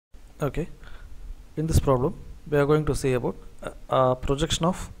Okay, in this problem we are going to say about projection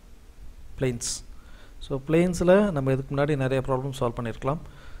of planes. So planes la நம்ம இதுக்கு முன்னாடி நிறைய problem solve பண்ணிருக்கலாம்.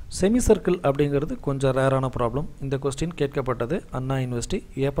 Semi circle அப்படிங்கிறது கொஞ்சம் ரேரான ப்ராப்ளம். இந்த क्वेश्चन கேட்கப்பட்டது அண்ணா யுனிவர்சிட்டி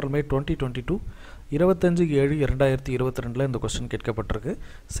ஏப்ரல் மே 2022 25/7/2022ல இந்த question கேட்கப்பட்டிருக்கு.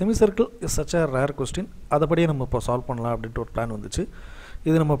 Semi circle is such a rare question. அதபடியே நம்ம இப்போ சால்வ் பண்ணலாம் அப்படிட்டு ஒரு பிளான் வந்துச்சு.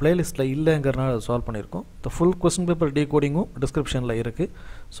 இது நம்ம பிளேலிஸ்ட்ல இல்லங்கறனால சால்வ் பண்ணிருக்கோம். The full question paper decodingum descriptionல இருக்கு.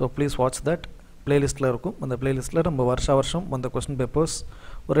 So please watch that. பிளேலிஸ்ட்ல இருக்கும். அந்த பிளேலிஸ்ட்ல நம்ம வருஷம் வந்த क्वेश्चन பேப்பர்ஸ்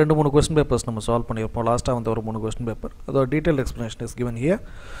ஒரு 2-3 क्वेश्चन பேப்பர்ஸ் நம்ம சால்வ் பண்ணிருப்போம். லாஸ்டா வந்த ஒரு 3 क्वेश्चन பேப்பர். அதோட detailed explanation is given here.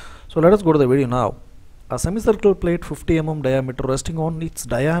 So let us go to the video now. A semicircular plate 50 mm diameter resting on its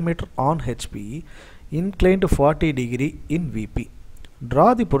diameter on HP inclined 40 degree in VP. Draw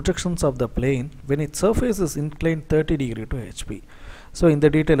the projections of the plane when its surface is inclined 30 degree to HP. So இந்த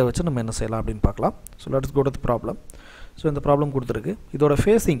டீடைலை வச்சு நம்ம என்ன செய்யலாம் அப்படினு பார்க்கலாம். So let us go to the problem. So இந்த problem கொடுத்திருக்கு. இதோட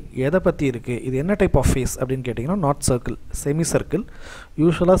ஃபேசிங் எதை பத்தி இருக்கு? இது என்ன டைப் ஆஃப் ஃபேஸ் அப்படினு கேட்டிங்கனா not circle, semi circle.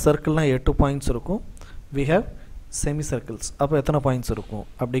 யூசுவலா சர்க்கிள்னா 8 points இருக்கும். We have semi circles. அப்ப எத்தனை பாயிண்ட்ஸ் இருக்கும்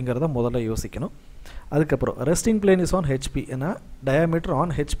அப்படிங்கறத முதல்ல யோசிக்கணும். அதுக்கு அப்புறம் resting plane is on HP என டயாமீட்டர்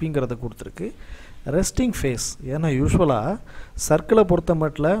ஆன் HPங்கறத கொடுத்திருக்கு. ரெஸ்டிங் ஃபேஸ் ஏனா யூசுவலா சர்க்கிளை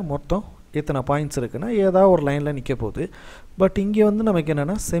பொறுத்தமட்டில் மொத்தம் எத்தனை பாயிண்ட்ஸ் இருக்குன்னா ஏதாவது ஒரு லைன்ல நிக்க போகுது. பட் இங்க வந்து நமக்கு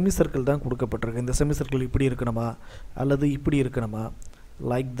என்னன்னா செமி சர்க்கிள் தான் கொடுக்கப்பட்டிருக்கு. இந்த செமி சர்க்கிள் இப்படி இருக்கணுமா அல்லது இப்படி இருக்கணுமா,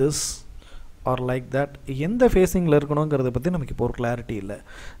 like this R like that, எந்த ஃபேசிங்ல இருக்கணும்ங்கறத பத்தி நமக்கு இப்போ ஒரு கிளாரிட்டி இல்ல.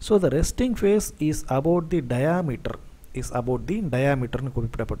 So the resting face is about the diameter னு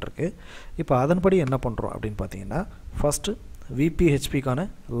குறிப்பிடப்பட்டிருக்கு. இப்போ அதன்படி என்ன பண்றோம் அப்படினு பாத்தீங்கன்னா ஃபர்ஸ்ட் VP HP கான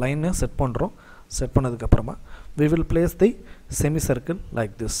லைனை செட் பண்றோம். செட் பண்ணதுக்கு அப்புறமா we will place the semicircle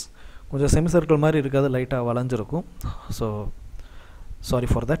like this. கொஞ்சம் செமி சர்க்கிள் மாதிரி இருக்காது, லைட்டா வளைஞ்சிருக்கும். So sorry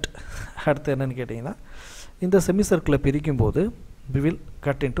for that. அடுத்து என்னன்னு கேட்டிங்கன்னா இந்த semi சர்க்கிளை பிரிக்கும்போது we will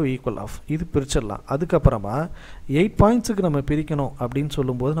cut into equal half. இது பிரிச்சிடலாம். அதுக்கப்புறமா 8 பாயிண்ட்ஸுக்கு நம்ம பிரிக்கணும் அப்படின்னு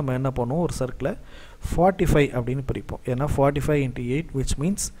சொல்லும்போது நம்ம என்ன பண்ணுவோம், ஒரு சர்க்கிளை 45 அப்படின்னு பிரிப்போம். ஏன்னா 45 into 8 which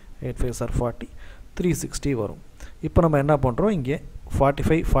means 8 5s are 40, 360 வரும். இப்போ நம்ம என்ன பண்ணுறோம், இங்கே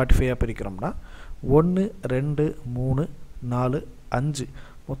 45 பிரிக்கிறோம்னா 1 2 3 4 5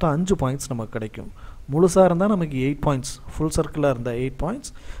 மொத்தம் 5 பாயிண்ட்ஸ் நமக்கு கிடைக்கும். முழுசா இருந்தா நமக்கு 8 பாயிண்ட்ஸ், ஃபுல் சர்க்கிளா இருந்தா 8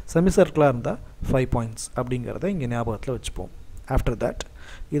 பாயிண்ட்ஸ், செமி சர்க்கிளா இருந்தா 5 பாயிண்ட்ஸ் அப்படிங்கறதை இங்க ஞாபகத்துல வச்சுப்போம். After that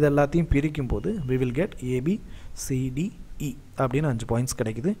இது எல்லாத்தையும் பிரிக்கும்போது we will get AB CD E அப்படின 5 points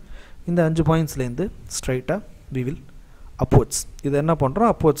கிடைக்குது. இந்த 5 பாயிண்ட்ஸ்ல இருந்து ஸ்ட்ரைட்டா we will upwards. இது என்ன பண்றோம்,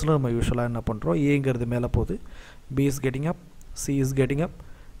 upwardsல நம்ம யூசுவலா என்ன பண்றோம், Aங்கிறது மேல போகுது, B is getting up, C is getting up,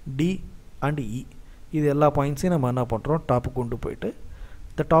 D and E இது எல்லா பாயிண்ட்ஸையும் நம்ம என்ன பண்றோம், டாப்புக்கு கொண்டு போயிட்டு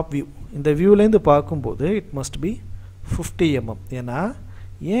the top view, இந்த வியூல இருந்து பாக்கும்போது it must be 50 mm. ஏனா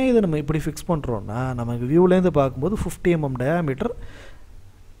ஏன் இத நம்ம இப்படி ஃபிக்ஸ் பண்றோம்னா நமக்கு வியூல இருந்து பாக்கும்போது 50 mm டயாமீட்டர்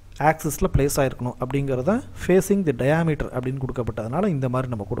ஆக்சிஸ்ல பிளேஸ் ஆயிருக்கணும் அப்படிங்கறத ஃபேசிங் தி டயாமீட்டர் அப்படினு கொடுக்கப்பட்டதனால இந்த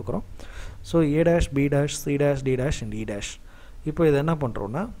மாதிரி நம்ம கொடுக்கிறோம். So A' B' C' D' and E'. இப்போ இத என்ன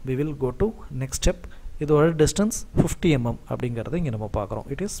பண்றோம்னா we will go to next step. இதோட டிஸ்டன்ஸ் 50 mm அப்படிங்கறதை இங்க நம்ம பார்க்கறோம்.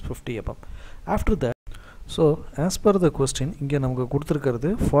 It is 50 mm. After that, so as per the question இங்க நமக்கு கொடுத்திருக்கிறது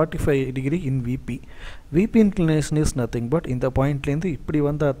 45 degree in VP. VP inclination is nothing but இந்த பாயிண்ட்ல இருந்து இப்படி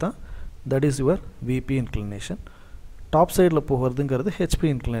வந்தா தான் that is your VP inclination. Top சைடுல போகிறதுங்கிறது HP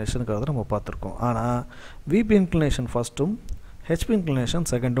inclinationங்கறத நம்ம பார்த்திருக்கோம். ஆனா VP inclination ஃபர்ஸ்டும் HP inclination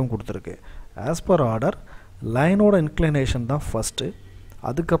செகண்டும் கொடுத்திருக்கு. as per order லைனோட inclination தான் ஃபர்ஸ்ட்,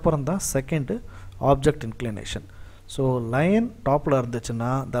 அதுக்கு அப்புறம் தான் second object inclination. so line topல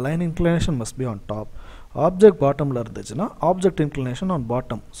இருந்துச்சுனா the line inclination must be on top. Object bottomல இருந்துச்சுனா object inclination on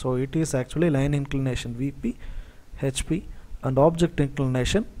bottom. So it is actually line inclination VP, HP and object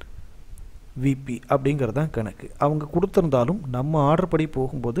inclination VP அப்படிங்கறத கணக்கு. அவங்க கொடுத்திருந்தாலும் நம்ம ஆர்டர் படி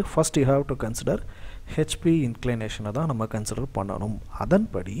போகும்போது first you have to consider HP inclination தான் நம்ம consider பண்ணனும்.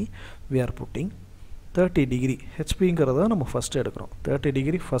 அதன்படி we are putting 30 degree HPங்கறத நம்ம ஃபர்ஸ்ட் எடுக்கறோம். 30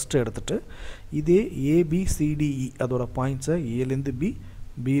 degree ஃபர்ஸ்ட் எடுத்துட்டு இதே ABCDE அதோட பாயிண்ட்ஸை A ல இருந்து B,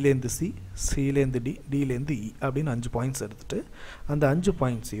 B ல இருந்து C, C ல இருந்து D, D ல இருந்து E அப்படின 5 பாயிண்ட்ஸ் எடுத்துட்டு அந்த 5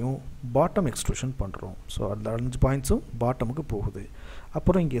 பாயிண்ட்ஸையும் பாட்டம் எக்ஸ்ட்ரூஷன் பண்றோம். சோ அந்த 5 பாயிண்ட்ஸும் பாட்டமுக்கு போகுது.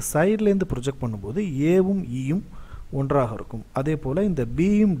 அப்புறம் இங்க சைடுல இருந்து ப்ரொஜெக்ட் பண்ணும்போது A வும் E யும் ஒன்றாக இருக்கும். அதேபோல இந்த B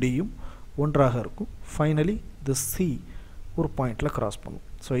யும் D யும் ஒன்றாக இருக்கும். ஃபைனலி the C ஒரு பாயிண்ட்ல கிராஸ் பண்ணும்.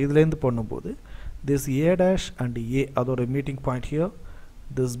 சோ இதுல இருந்து பண்ணும்போது this A' and A அதோட meeting point here,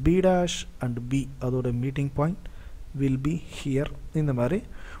 this B' and B அதோட meeting point will be here. இந்த மாதிரி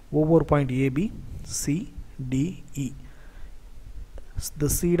ஒவ்வொரு point AB C D E, the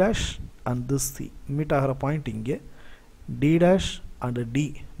C' and this C meet ஆகிற பாயிண்ட் இங்கே, D' and D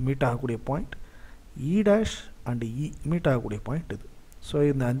மீட் ஆகக்கூடிய point, E' and E meet ஆகக்கூடிய point இது. So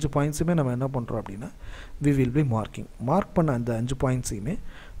இந்த 5 பாயிண்ட்ஸுமே நம்ம என்ன பண்ணுறோம் அப்படின்னா we will be marking. Mark பண்ண அந்த 5 பாயிண்ட்ஸையுமே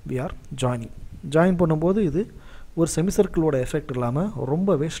we are joining. ஜாயின் பண்ணும்போது இது ஒரு செமிசர்க்கிளோட எஃபெக்ட் இல்லாமல்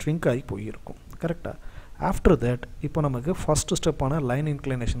ரொம்பவே ஸ்ட்ரிங்க் ஆகி போயிருக்கும். கரெக்டாக? ஆஃப்டர் தட் இப்போ நமக்கு ஃபஸ்ட்டு ஸ்டெப்பான லைன்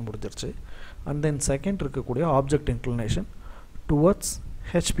இன்க்ளினேஷன் முடிஞ்சிருச்சு. அண்ட் தென் செகண்ட் இருக்கக்கூடிய ஆப்ஜெக்ட் இன்க்ளினேஷன் டுவர்ட்ஸ்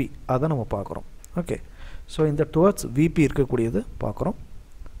ஹெச்பி அதை நம்ம பார்க்குறோம். ஓகே, ஸோ இந்த டுவர்ட்ஸ் விபி இருக்கக்கூடியது பார்க்குறோம்.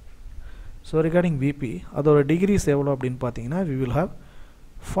 ஸோ ரிகார்டிங் விபி அதோட டிகிரிஸ் எவ்வளோ அப்படின்னு பார்த்தீங்கன்னா we will have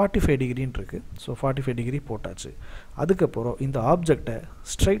 45 டிகிரின்னு இருக்குது. ஸோ 45 டிகிரி போட்டாச்சு. அதுக்கப்புறம் இந்த ஆப்ஜெக்டை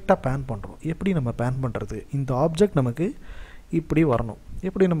ஸ்ட்ரைட்டாக பேன் பண்ணுறோம். எப்படி நம்ம பேன் பண்ணுறது? இந்த ஆப்ஜெக்ட் நமக்கு இப்படி வரணும்.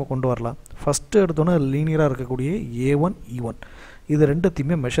 எப்படி நம்ம கொண்டு வரலாம்? ஃபஸ்ட்டு எடுத்தோன்னா லீனியராக இருக்கக்கூடிய A1 E1 இது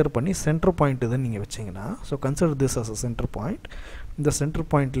ரெண்டுத்தையுமே மெஷர் பண்ணி சென்டர் பாயிண்ட் இதுன்னு நீங்கள் வச்சிங்கன்னா, so consider this as a centre point. இந்த சென்டர்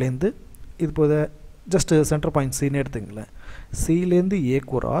பாயிண்ட்லேருந்து இது இப்போ ஜஸ்ட்டு சென்டர் பாயிண்ட் சின்னு எடுத்துங்களேன். சிலேருந்து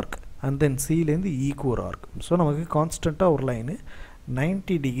ஏக்கு ஒரு ஆர்க் அண்ட் தென் சிலேருந்து ஈக்கு ஒரு ஆர்க். ஸோ நமக்கு கான்ஸ்டண்ட்டாக ஒரு லைனு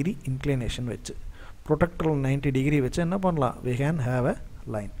 90 டிகிரி இன்க்ளினேஷன் வச்சு ப்ரொடெக்டரில் 90 டிகிரி வச்சு என்ன பண்ணலாம்? we can have a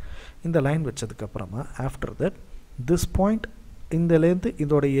line. இந்த line வச்சதுக்கப்புறமா after that this point இந்தலேருந்து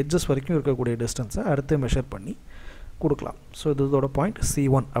இதோட எட்ஜஸ் வரைக்கும் இருக்கக்கூடிய டிஸ்டன்ஸை அடுத்து மெஷர் பண்ணி கொடுக்கலாம். ஸோ இதோட பாயிண்ட்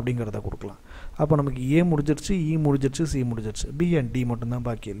C1 அப்படிங்கிறத கொடுக்கலாம். அப்போ நமக்கு ஏ முடிஞ்சிருச்சு, இ முடிஞ்சிருச்சு, சி முடிஞ்சிருச்சு, பி அண்ட் டி மட்டும்தான்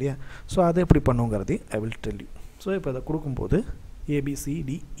பாக்கி இல்லையா? ஸோ அதை எப்படி பண்ணுங்கிறதையும் I will tell you. So இப்போ அதை கொடுக்கும்போது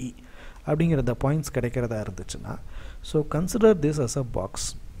ABCDE அப்படிங்கிற இந்த பாயிண்ட்ஸ் கிடைக்கிறதா இருந்துச்சுன்னா, so consider this as a box.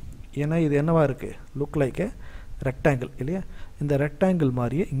 ஏன்னா இது என்னவா இருக்குது? லுக் லைக் எ ரெக்டாங்கிள் இல்லையா? இந்த ரெக்டாங்கிள்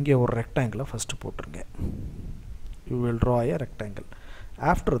மாதிரியே இங்கே ஒரு ரெக்டாங்கிளை ஃபஸ்ட்டு போட்டுருங்க. You will draw a rectangle.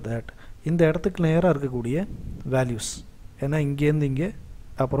 After that இந்த இடத்துக்கு நேராக இருக்கக்கூடிய வேல்யூஸ், ஏன்னா இங்கேருந்து இங்கே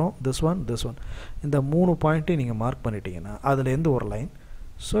அப்புறம் திஸ் ஒன் இந்த 3 பாயிண்ட்டையும் நீங்கள் மார்க் பண்ணிட்டீங்கன்னா அதுலேருந்து ஒரு லைன்,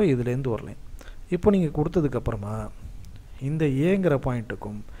 ஸோ இதுலேருந்து ஒரு லைன். இப்போ நீங்கள் கொடுத்ததுக்கப்புறமா இந்த ஏங்கிற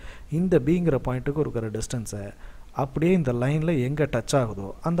பாயிண்ட்டுக்கும் இந்த பிங்கிற பாயிண்ட்டுக்கும் இருக்கிற டிஸ்டன்ஸை அப்படியே இந்த லைனில் எங்கே டச் ஆகுதோ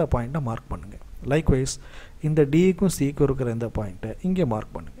அந்த பாயிண்ட்டை மார்க் பண்ணுங்கள். லைக்வைஸ் இந்த டிக்கும் சிக்கும் இருக்கிற இந்த பாயிண்ட்டை இங்கே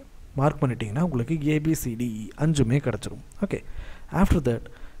மார்க் பண்ணுங்கள். மார்க் பண்ணிட்டீங்கன்னா உங்களுக்கு ABCDE 5மே கிடச்சிரும். ஓகே, ஆஃப்டர் தட்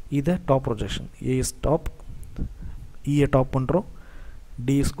இதை top projection. A is top, இயை top பண்ணுறோம்,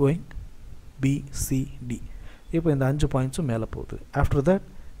 டி இஸ் கோயிங், BCD. இப்போ இந்த 5 பாயிண்ட்ஸும் மேலே போகுது. ஆஃப்டர் தட்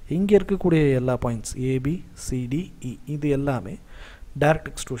இங்கே இருக்கக்கூடிய எல்லா பாயிண்ட்ஸ் ABCDE இது எல்லாமே டைரக்ட்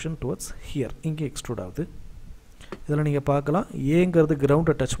எக்ஸ்ட்ரூஷன் டுவர்ட்ஸ் ஹியர், இங்கே எக்ஸ்ட்ரூட் ஆகுது. இதில் நீங்கள் பார்க்கலாம் ஏங்கிறது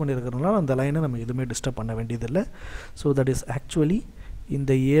கிரவுண்டை டச் பண்ணியிருக்கிறதுனால அந்த லைனை நம்ம எதுவுமே டிஸ்டர்ப் பண்ண வேண்டியதில்லை. ஸோ தட் இஸ் ஆக்சுவலி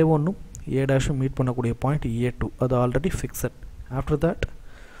இந்த A1ம் A' மீட் பண்ணக்கூடிய பாயிண்ட் A2 அது already fixed. After that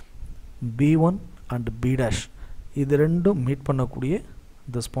B1 and B' இது ரெண்டும் மீட் பண்ணக்கூடிய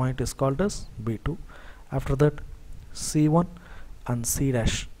this point is called as B2. After that C1 and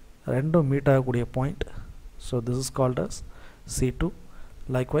C' ரெண்டும் மீட் ஆகக்கூடிய point, so this is called as C2.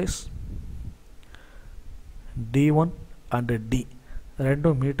 Likewise D1 and D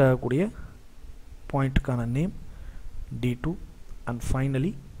ரெண்டும் meet ஆகக்கூடிய பாயிண்ட்டுக்கான name D2. And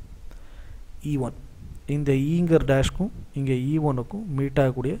finally E1 இந்த ஈங்கர் டேஷ்க்கும் இங்கே E1க்கும் meet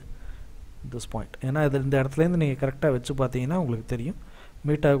ஆகக்கூடிய this point. ஏன்னா இது இந்த இடத்துலேருந்து நீங்கள் கரெக்டாக வச்சு பார்த்தீங்கன்னா உங்களுக்கு தெரியும்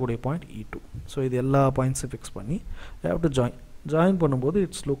மீட் ஆகக்கூடிய பாயிண்ட் E2. ஸோ இது எல்லா பாயிண்ட்ஸும் ஃபிக்ஸ் பண்ணி ஹேவ் டு ஜாயின் பண்ணும்போது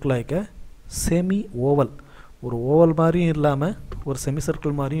it's look like a semi oval. ஒரு ஓவல் மாதிரியும் இல்லாமல் ஒரு செமி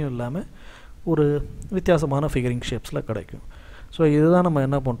சர்க்கிள் மாதிரியும் இல்லாமல் ஒரு வித்தியாசமான ஃபிகரிங் ஷேப்ஸில் கிடைக்கும். ஸோ இதுதான் நம்ம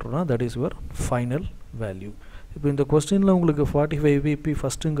என்ன பண்ணுறோன்னா that is your final value. இப்போ இந்த கொஸ்டினில் உங்களுக்கு 45 VP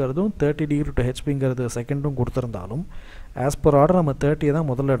ஃபஸ்ட்டுங்கிறதும் 30 degree to ஹெச்பிங்கிறது செகண்டும் கொடுத்துருந்தாலும் as per order நம்ம 30 தான்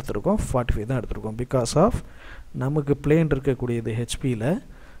முதல்ல எடுத்திருக்கோம், 45 தான் எடுத்திருக்கோம். பிகாஸ் ஆஃப் நமக்கு பிளேன் இருக்கக்கூடியது ஹெச்பியில்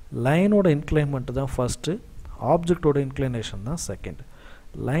லைனோட இன்க்ளைன்மெண்ட் தான் ஃபஸ்ட்டு, ஆப்ஜெக்டோட இன்க்ளினேஷன் தான் செகண்ட்.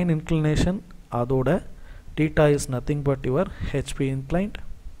 லைன் இன்க்ளினேஷன் அதோட theta is nothing but your HP inclined.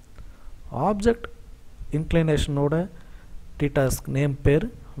 Object இன்க்ளினேஷனோட theta's name பேர்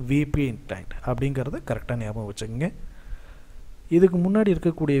VP inclined அப்படிங்கிறத கரெக்டாக ஞாபகம் வச்சுக்கோங்க. இதுக்கு முன்னாடி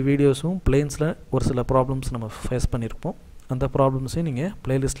இருக்கக்கூடிய வீடியோஸும் பிளேன்ஸில் ஒரு சில ப்ராப்ளம்ஸ் நம்ம ஃபேஸ் பண்ணியிருப்போம். அந்த ப்ராப்ளம்ஸையும் நீங்கள்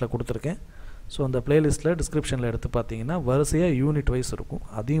ப்ளேலிஸ்ட்டில் கொடுத்துருக்கேன். ஸோ அந்த ப்ளேலிஸ்ட்டில் டிஸ்கிரிப்ஷனில் எடுத்து பார்த்தீங்கன்னா வரிசையாக யூனிட் வைஸ் இருக்கும்,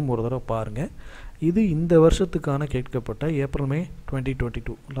 அதையும் ஒரு தடவை பாருங்கள். இது இந்த வருஷத்துக்கான கேட்கப்பட்ட ஏப்ரல் மே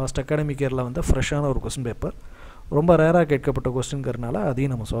 2022 லாஸ்ட் அகாடமிக் இயரில் வந்து ஃப்ரெஷ்ஷான ஒரு கொஸ்டின் பேப்பர், ரொம்ப ரேராக கேட்கப்பட்ட கொஸ்டின்கிறனால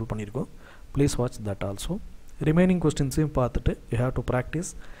அதையும் நம்ம சால்வ் பண்ணியிருக்கோம். Please watch that also. Remaining கொஸ்டின்ஸையும் பார்த்துட்டு யூ ஹேவ் டு ப்ராக்டிஸ்.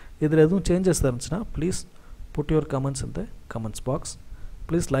 இதில் எதுவும் சேஞ்சஸ் இருந்துச்சுன்னா please put your comments in the comments box.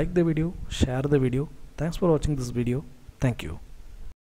 Please like the video, share the video. Thanks for watching this video. Thank you.